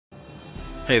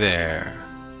Hey there!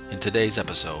 In today's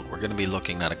episode, we're going to be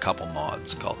looking at a couple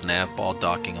mods called Navball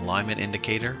Docking Alignment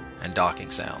Indicator and Docking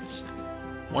Sounds.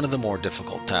 One of the more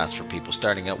difficult tasks for people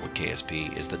starting out with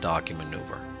KSP is the docking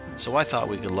maneuver, so I thought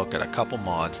we could look at a couple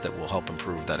mods that will help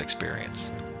improve that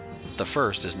experience. The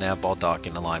first is Navball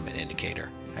Docking Alignment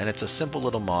Indicator, and it's a simple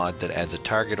little mod that adds a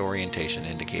target orientation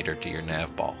indicator to your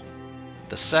nav ball.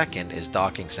 The second is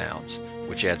Docking Sounds,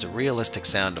 which adds a realistic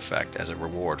sound effect as a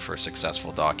reward for a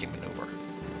successful docking maneuver.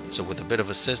 So with a bit of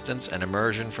assistance and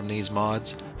immersion from these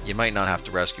mods, you might not have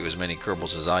to rescue as many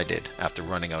Kerbals as I did after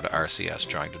running out of RCS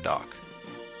trying to dock.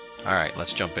 Alright,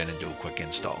 let's jump in and do a quick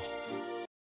install.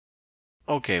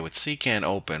 Okay, with CCAN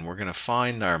open, we're going to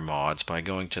find our mods by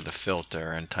going to the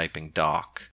filter and typing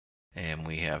dock. And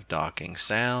we have Docking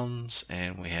Sounds,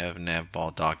 and we have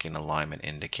Navball Docking Alignment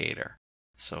Indicator.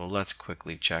 So let's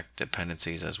quickly check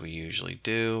dependencies as we usually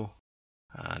do.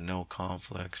 No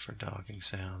conflicts for Docking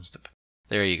Sounds.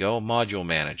 There you go, Module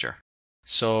Manager.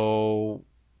 So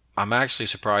I'm actually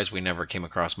surprised we never came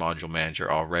across Module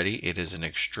Manager already. It is an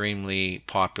extremely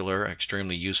popular,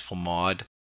 extremely useful mod,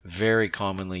 very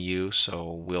commonly used,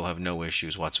 so we'll have no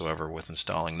issues whatsoever with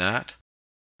installing that.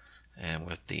 And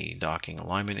with the Docking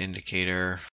Alignment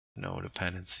Indicator, no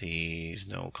dependencies,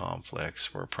 no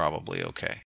conflicts, we're probably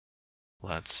okay.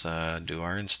 Let's do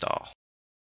our install.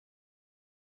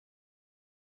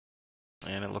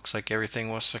 And it looks like everything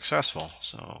was successful,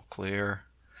 so clear.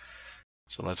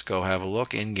 So let's go have a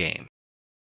look in game.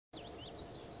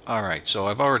 Alright, so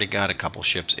I've already got a couple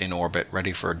ships in orbit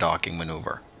ready for a docking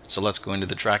maneuver. So let's go into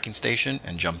the tracking station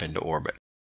and jump into orbit.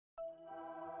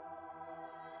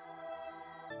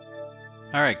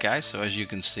 Alright guys, so as you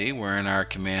can see, we're in our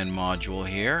command module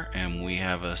here, and we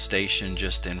have a station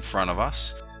just in front of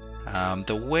us.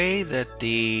 The way that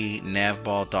the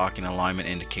Navball Docking Alignment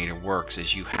Indicator works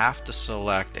is you have to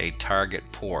select a target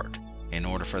port in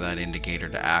order for that indicator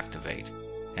to activate.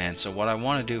 And so what I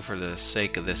want to do for the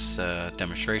sake of this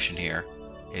demonstration here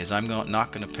is I'm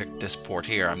not going to pick this port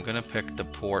here. I'm going to pick the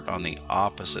port on the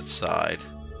opposite side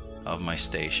of my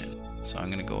station. So I'm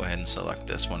going to go ahead and select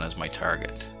this one as my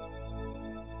target.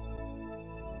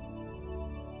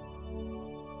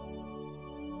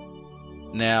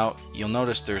 Now, you'll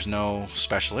notice there's no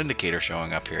special indicator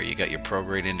showing up here. You got your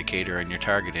prograde indicator and your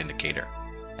target indicator.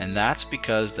 And that's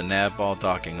because the Navball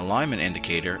Docking Alignment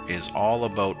Indicator is all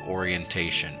about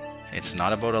orientation. It's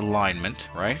not about alignment,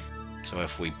 right? So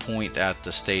if we point at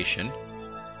the station,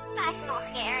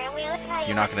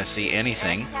 you're not going to see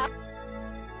anything.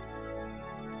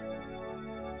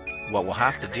 What we'll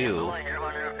have to do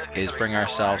is bring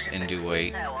ourselves into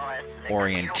a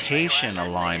orientation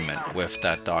alignment with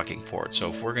that docking port. So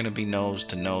if we're going to be nose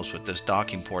to nose with this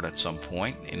docking port at some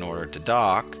point in order to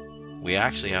dock, we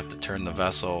actually have to turn the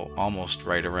vessel almost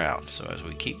right around. So as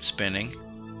we keep spinning,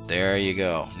 there you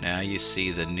go. Now you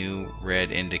see the new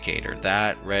red indicator.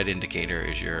 That red indicator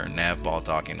is your Navball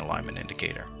Docking Alignment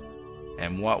Indicator.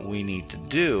 And what we need to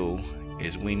do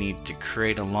is we need to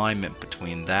create alignment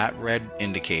between that red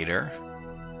indicator,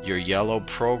 your yellow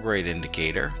prograde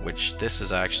indicator, which this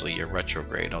is actually your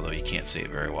retrograde, although you can't see it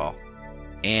very well,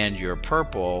 and your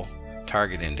purple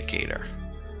target indicator.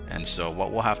 And so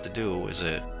what we'll have to do is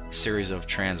a series of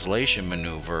translation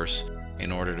maneuvers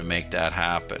in order to make that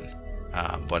happen.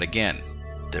 But again,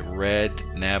 the red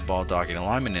Navball Docking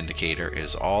Alignment Indicator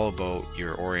is all about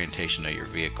your orientation of your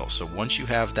vehicle. So once you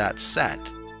have that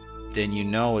set, then you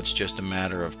know it's just a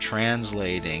matter of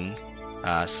translating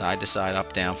side to side,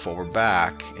 up, down, forward,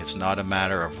 back. It's not a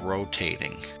matter of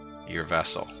rotating your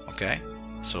vessel. Okay,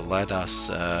 so let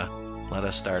us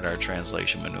start our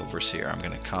translation maneuvers here. I'm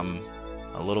going to come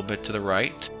a little bit to the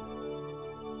right.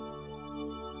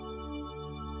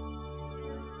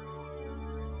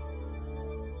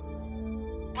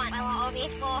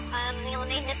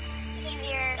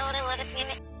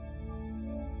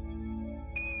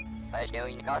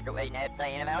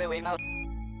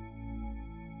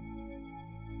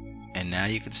 And now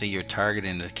you can see your target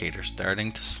indicator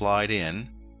starting to slide in.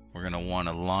 We're going to want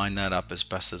to line that up as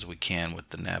best as we can with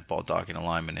the Navball Docking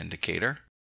Alignment Indicator.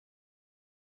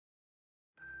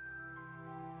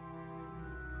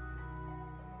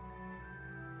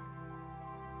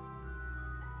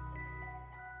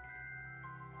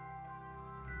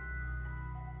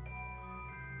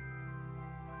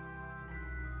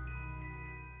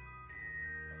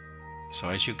 So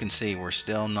as you can see, we're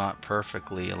still not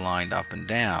perfectly aligned up and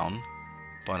down,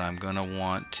 but I'm going to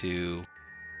want to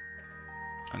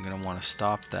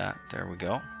stop that. There we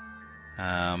go.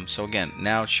 So again,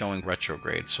 now it's showing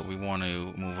retrograde, so we want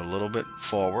to move a little bit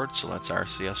forward, so let's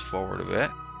RCS forward a bit.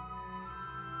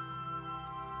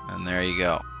 And there you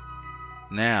go.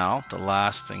 Now, the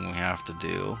last thing we have to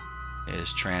do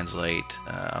is translate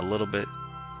a little bit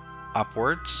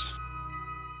upwards.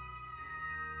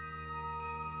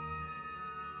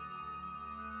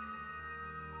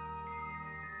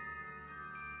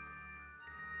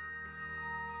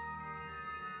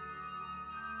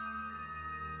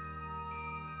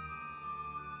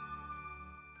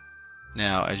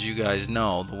 Now, as you guys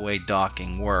know, the way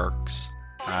docking works,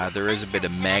 there is a bit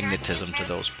of magnetism to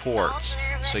those ports,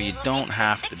 so you don't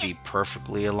have to be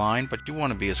perfectly aligned, but you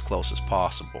want to be as close as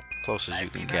possible, close as you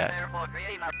can get.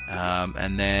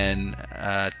 And then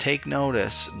take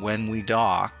notice when we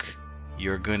dock,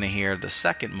 you're going to hear the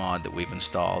second mod that we've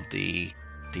installed, the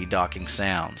docking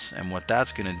sounds, and what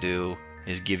that's going to do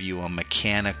is give you a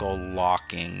mechanical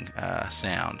locking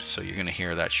sound. So you're going to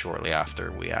hear that shortly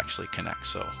after we actually connect,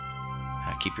 so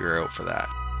keep your ear out for that.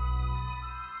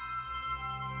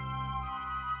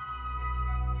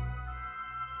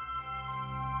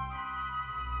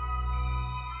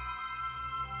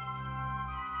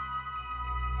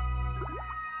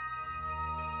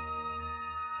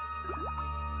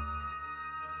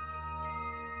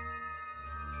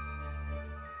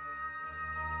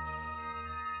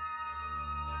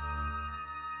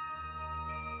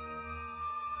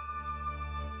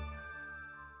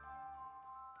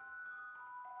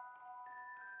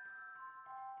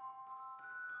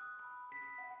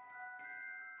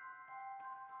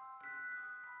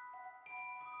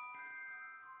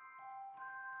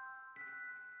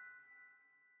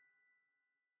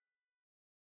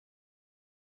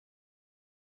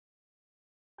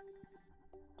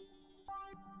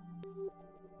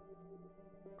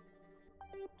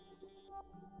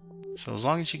 So as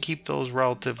long as you keep those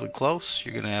relatively close,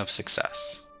 you're going to have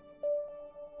success.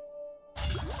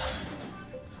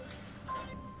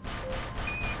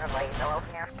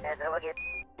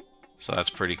 So that's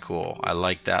pretty cool. I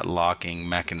like that locking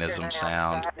mechanism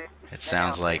sound. It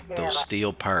sounds like those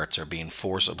steel parts are being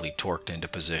forcibly torqued into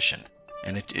position.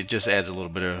 And it just adds a little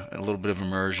bit of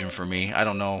immersion for me. I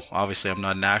don't know, obviously I'm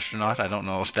not an astronaut. I don't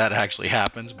know if that actually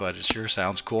happens, but it sure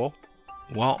sounds cool.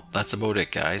 Well, that's about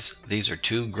it, guys. These are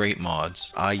two great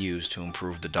mods I use to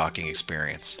improve the docking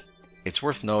experience. It's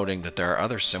worth noting that there are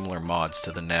other similar mods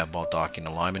to the Navball Docking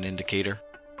Alignment Indicator,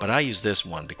 but I use this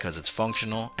one because it's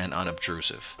functional and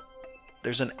unobtrusive.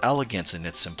 There's an elegance in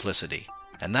its simplicity,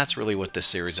 and that's really what this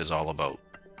series is all about,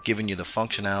 giving you the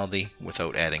functionality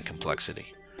without adding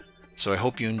complexity. So I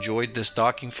hope you enjoyed this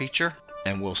docking feature,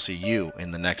 and we'll see you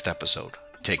in the next episode.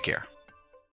 Take care.